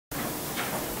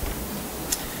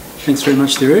Thanks very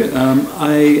much, Thiru.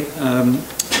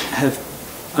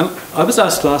 I was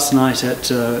asked last night at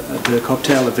the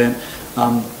cocktail event,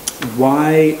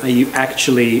 why are you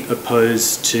actually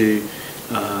opposed to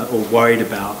or worried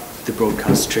about the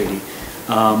Broadcast Treaty?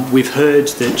 We've heard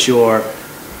that you're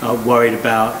worried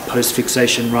about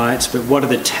post-fixation rights, but what are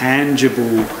the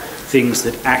tangible things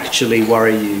that actually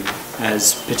worry you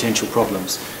as potential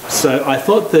problems? So I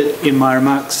thought that in my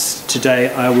remarks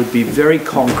today I would be very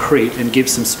concrete and give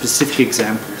some specific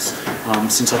examples,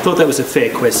 since I thought that was a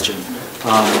fair question.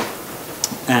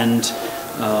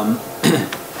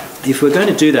 If we're going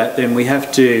to do that, then we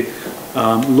have to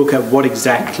look at what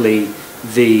exactly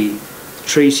the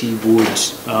treaty would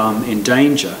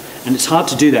endanger. And it's hard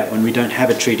to do that when we don't have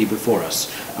a treaty before us.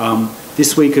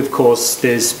 This week, of course,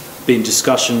 there's been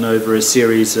discussion over a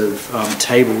series of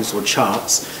tables or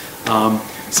charts.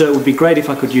 So it would be great if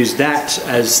I could use that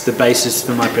as the basis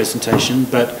for my presentation,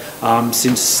 but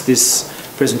since this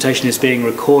presentation is being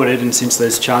recorded and since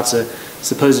those charts are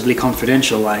supposedly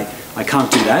confidential, I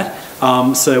can't do that.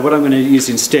 So what I'm going to use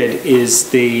instead is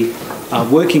the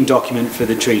working document for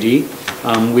the treaty,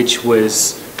 which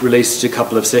was released a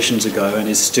couple of sessions ago and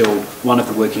is still one of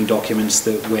the working documents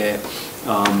that we're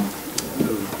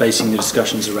basing the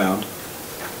discussions around.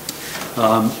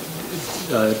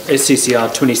 SCCR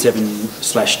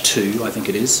 27/2, I think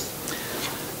it is.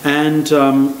 And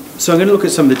so I'm going to look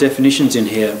at some of the definitions in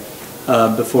here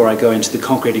before I go into the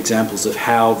concrete examples of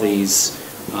how these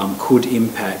could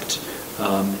impact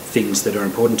things that are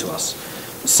important to us.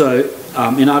 So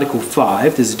in Article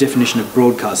 5, there's a definition of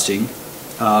broadcasting,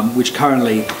 which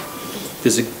currently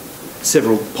there's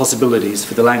several possibilities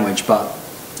for the language, but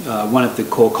one of the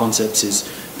core concepts is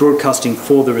broadcasting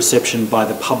for the reception by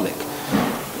the public.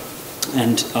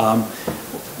 And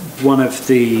one of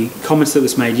the comments that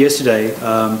was made yesterday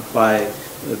by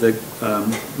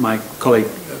my colleague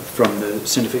from the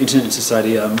Centre for Internet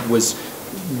Society was,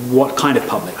 what kind of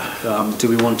public? Do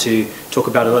we want to talk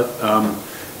about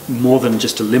more than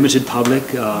just a limited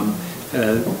public?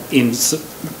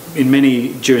 In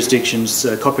many jurisdictions,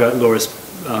 copyright law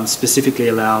specifically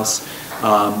allows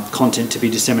content to be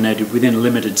disseminated within a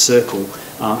limited circle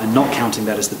and not counting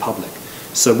that as the public.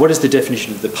 So what is the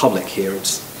definition of the public here?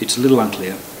 It's a little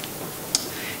unclear.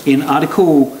 In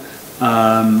Article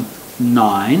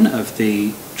 9 of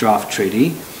the draft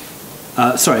treaty,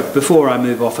 before I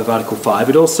move off of Article 5,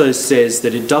 it also says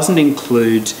that it doesn't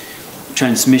include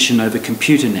transmission over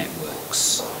computer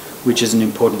networks, which is an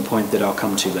important point that I'll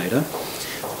come to later,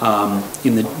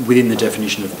 within the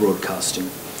definition of broadcasting.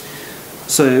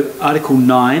 So Article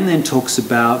 9 then talks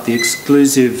about the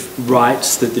exclusive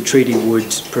rights that the treaty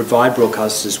would provide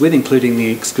broadcasters with, including the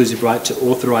exclusive right to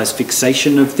authorise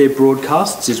fixation of their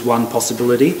broadcasts is one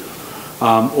possibility.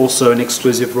 Also an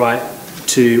exclusive right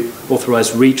to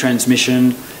authorise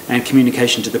retransmission and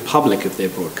communication to the public of their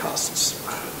broadcasts.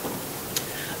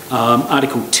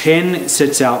 Article 10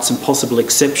 sets out some possible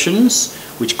exceptions,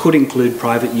 which could include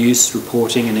private use,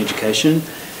 reporting and education.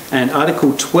 And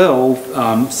Article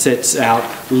 12 sets out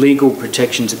legal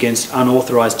protections against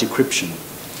unauthorised decryption.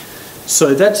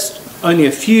 So that's only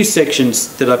a few sections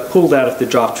that I've pulled out of the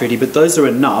draft treaty, but those are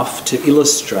enough to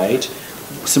illustrate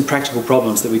some practical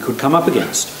problems that we could come up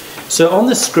against. So on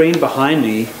the screen behind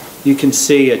me, you can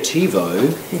see a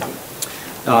TiVo.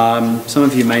 Some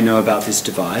of you may know about this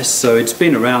device. So it's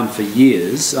been around for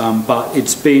years, but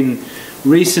it's been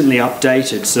recently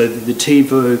updated so that the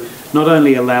TiVo not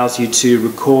only allows you to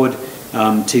record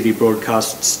TV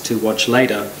broadcasts to watch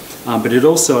later, but it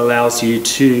also allows you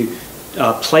to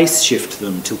place shift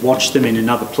them, to watch them in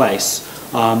another place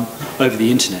over the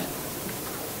internet.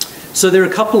 So there are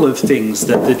a couple of things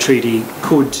that the treaty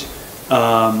could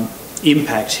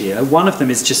impact here. One of them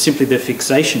is just simply the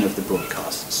fixation of the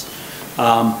broadcasts.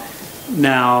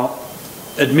 Now,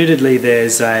 admittedly,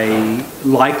 there's a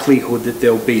likelihood that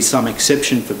there'll be some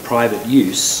exception for private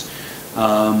use,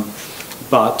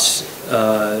 but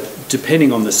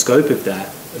depending on the scope of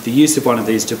that, the use of one of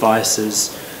these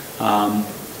devices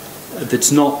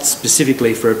that's not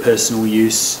specifically for a personal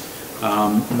use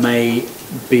may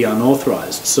be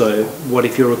unauthorised. So what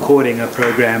if you're recording a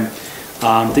program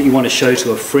that you want to show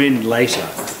to a friend later?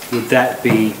 Would that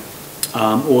be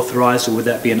authorised, or would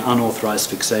that be an unauthorised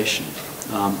fixation?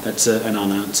 That's an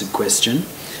unanswered question.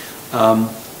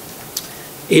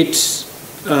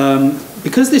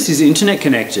 Because this is internet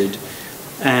connected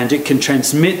and it can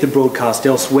transmit the broadcast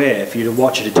elsewhere for you to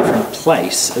watch at a different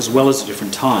place as well as a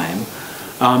different time,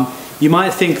 you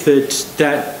might think that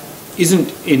that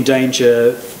isn't in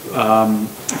danger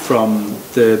from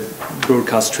the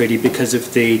broadcast treaty because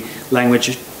of the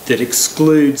language that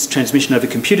excludes transmission over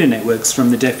computer networks from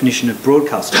the definition of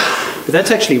broadcaster. But that's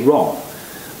actually wrong.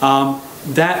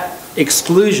 That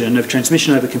exclusion of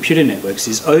transmission over computer networks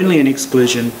is only an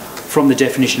exclusion from the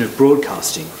definition of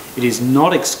broadcasting. It is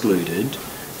not excluded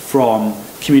from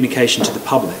communication to the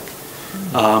public.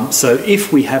 So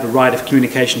if we have a right of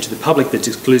communication to the public that's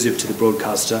exclusive to the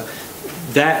broadcaster,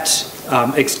 that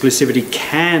exclusivity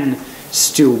can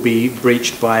still be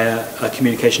breached by a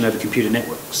communication over computer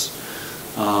networks.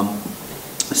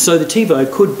 So the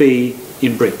TiVo could be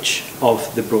in breach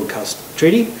of the broadcast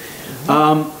treaty.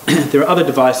 There are other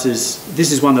devices.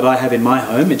 This is one that I have in my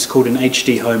home. It's called an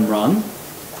HD home run.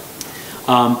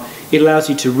 It allows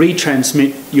you to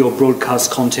retransmit your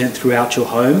broadcast content throughout your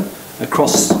home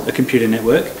across a computer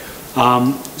network.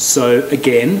 So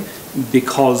again,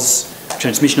 because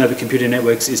transmission over computer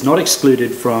networks is not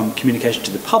excluded from communication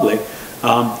to the public,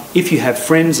 if you have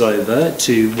friends over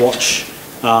to watch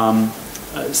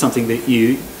something that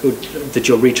you're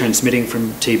retransmitting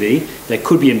from TV, they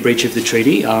could be in breach of the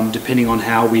treaty, depending on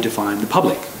how we define the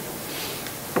public.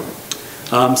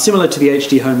 Similar to the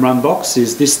HD home run box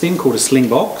is this thing called a sling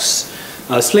box.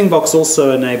 Sling box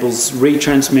also enables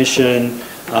retransmission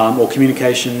or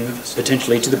communication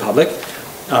potentially to the public.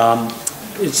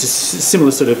 It's a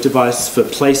similar sort of device for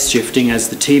place shifting as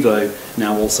the TiVo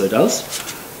now also does.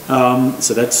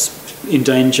 So that's in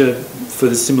danger for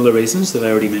the similar reasons that I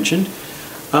already mentioned.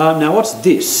 Now what's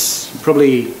this?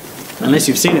 Probably, unless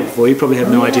you've seen it before, you probably have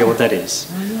no idea what that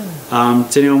is.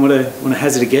 Does anyone want to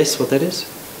hazard a guess what that is?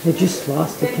 They're just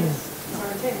lost it.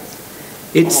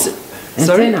 It's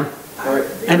antenna.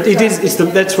 And it is.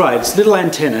 That's right. It's little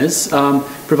antennas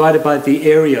provided by the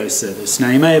Aereo service. Now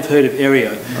you may have heard of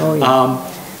Aereo. Oh,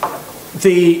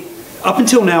 yeah. Up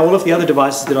until now, all of the other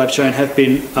devices that I've shown have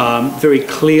been very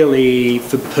clearly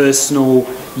for personal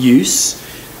use.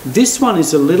 This one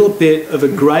is a little bit of a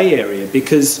grey area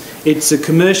because it's a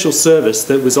commercial service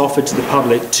that was offered to the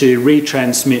public to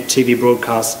retransmit TV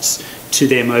broadcasts to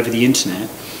them over the internet.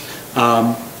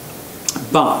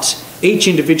 But each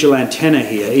individual antenna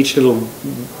here, each little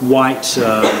white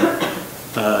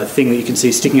thing that you can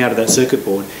see sticking out of that circuit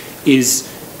board is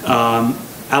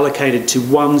allocated to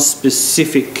one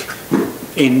specific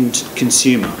end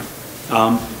consumer.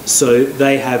 So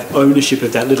they have ownership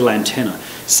of that little antenna.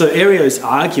 So Aereo's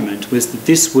argument was that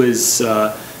this was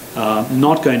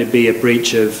not going to be a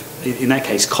breach of, in that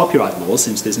case, copyright law,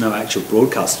 since there's no actual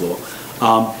broadcast law,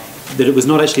 that it was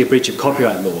not actually a breach of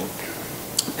copyright law.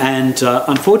 And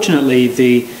unfortunately,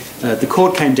 the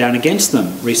court came down against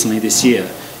them recently this year.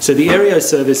 So the Aereo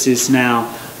service is now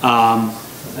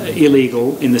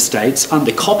illegal in the States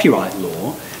under copyright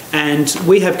law, and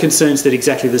we have concerns that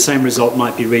exactly the same result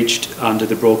might be reached under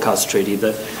the broadcast treaty,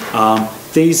 that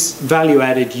these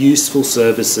value-added useful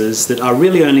services that are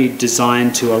really only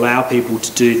designed to allow people to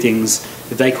do things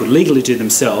that they could legally do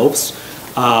themselves,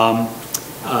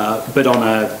 but on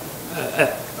a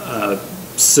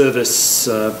service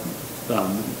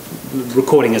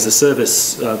recording as a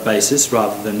service basis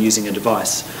rather than using a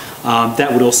device,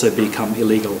 that would also become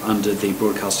illegal under the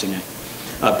broadcast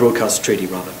treaty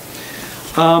rather.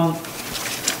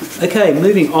 Okay,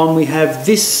 moving on, we have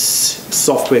this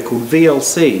software called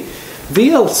VLC.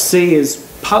 VLC is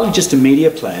partly just a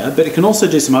media player, but it can also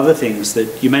do some other things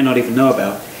that you may not even know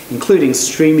about, including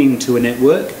streaming to a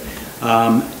network,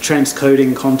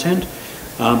 transcoding content.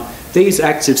 These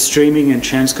acts of streaming and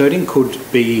transcoding could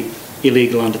be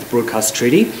illegal under the broadcast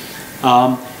treaty.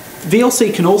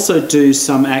 VLC can also do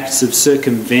some acts of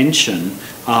circumvention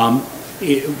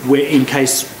in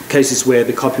cases where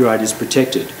the copyright is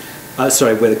protected.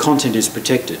 Where the content is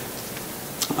protected.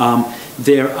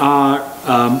 There are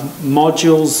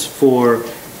modules for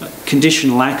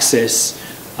conditional access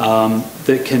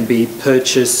that can be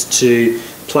purchased to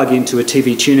plug into a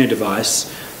TV tuner device.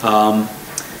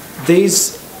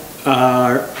 These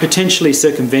are potentially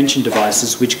circumvention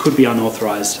devices which could be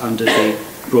unauthorised under the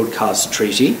broadcast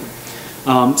treaty.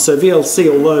 So VLC,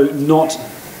 although not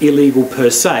illegal per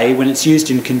se, when it's used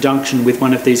in conjunction with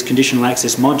one of these conditional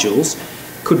access modules,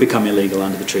 could become illegal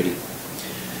under the treaty.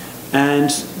 And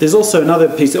there's also another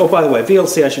piece, oh by the way,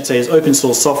 VLC I should say is open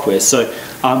source software, so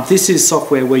this is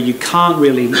software where you can't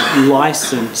really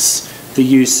license the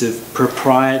use of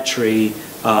proprietary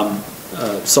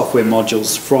software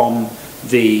modules from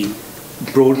the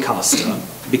broadcaster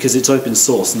because it's open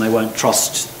source and they won't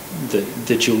trust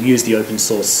that you'll use the open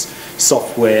source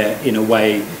software in a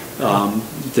way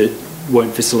that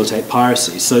won't facilitate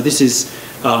piracy. So this is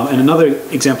and another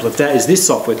example of that is this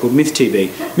software called MythTV.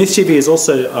 MythTV is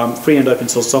also free and open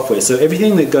source software, so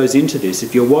everything that goes into this,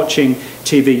 if you're watching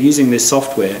TV using this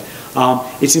software,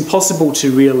 it's impossible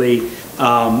to really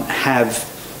have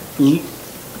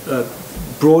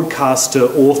broadcaster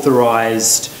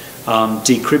authorized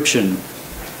decryption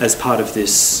as part of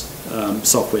this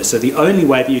software. So the only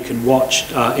way that you can watch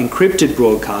encrypted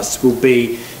broadcasts will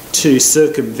be to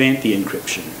circumvent the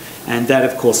encryption. And that,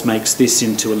 of course, makes this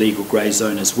into a legal grey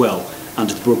zone as well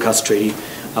under the Broadcast Treaty.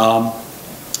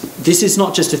 This is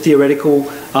not just a theoretical.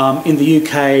 In the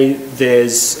UK,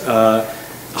 there's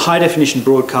high-definition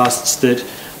broadcasts that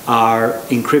are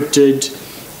encrypted,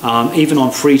 even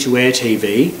on free-to-air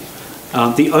TV.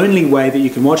 The only way that you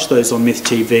can watch those on Myth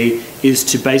TV is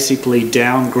to basically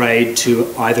downgrade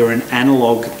to either an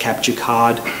analog capture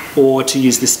card or to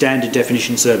use the standard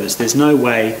definition service. There's no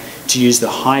way to use the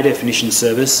high definition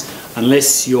service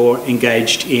unless you're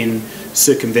engaged in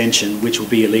circumvention, which will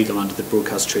be illegal under the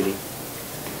Broadcast Treaty.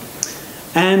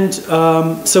 And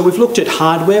so we've looked at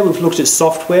hardware, we've looked at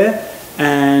software,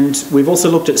 and we've also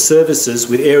looked at services,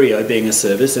 with Aereo being a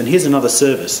service. And here's another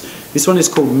service. This one is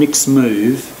called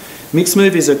Mixmove.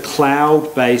 Mixmove is a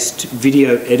cloud-based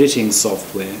video editing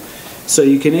software. So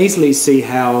you can easily see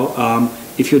how,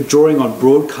 if you're drawing on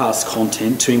broadcast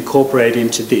content, to incorporate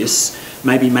into this,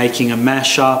 maybe making a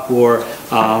mashup or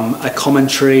a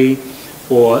commentary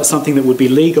or something that would be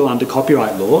legal under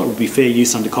copyright law, it would be fair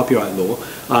use under copyright law,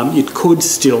 it could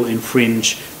still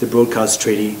infringe the Broadcast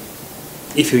Treaty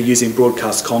if you're using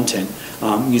broadcast content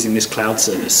using this cloud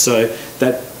service. So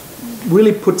that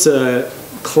really puts a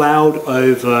cloud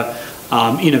over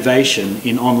innovation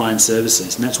in online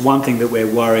services, and that's one thing that we're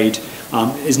worried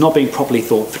is not being properly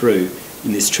thought through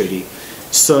in this treaty.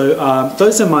 So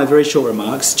those are my very short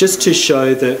remarks, just to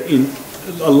show that in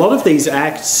a lot of these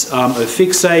acts of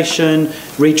fixation,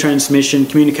 retransmission,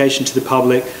 communication to the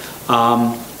public,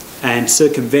 and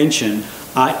circumvention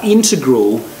are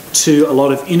integral to a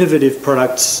lot of innovative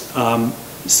products,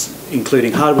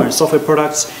 including hardware and software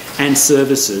products and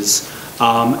services.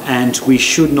 And we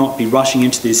should not be rushing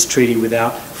into this treaty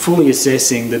without fully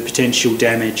assessing the potential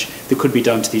damage that could be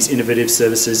done to these innovative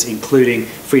services, including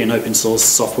free and open source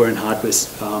software and hardware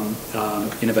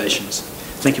innovations.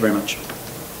 Thank you very much.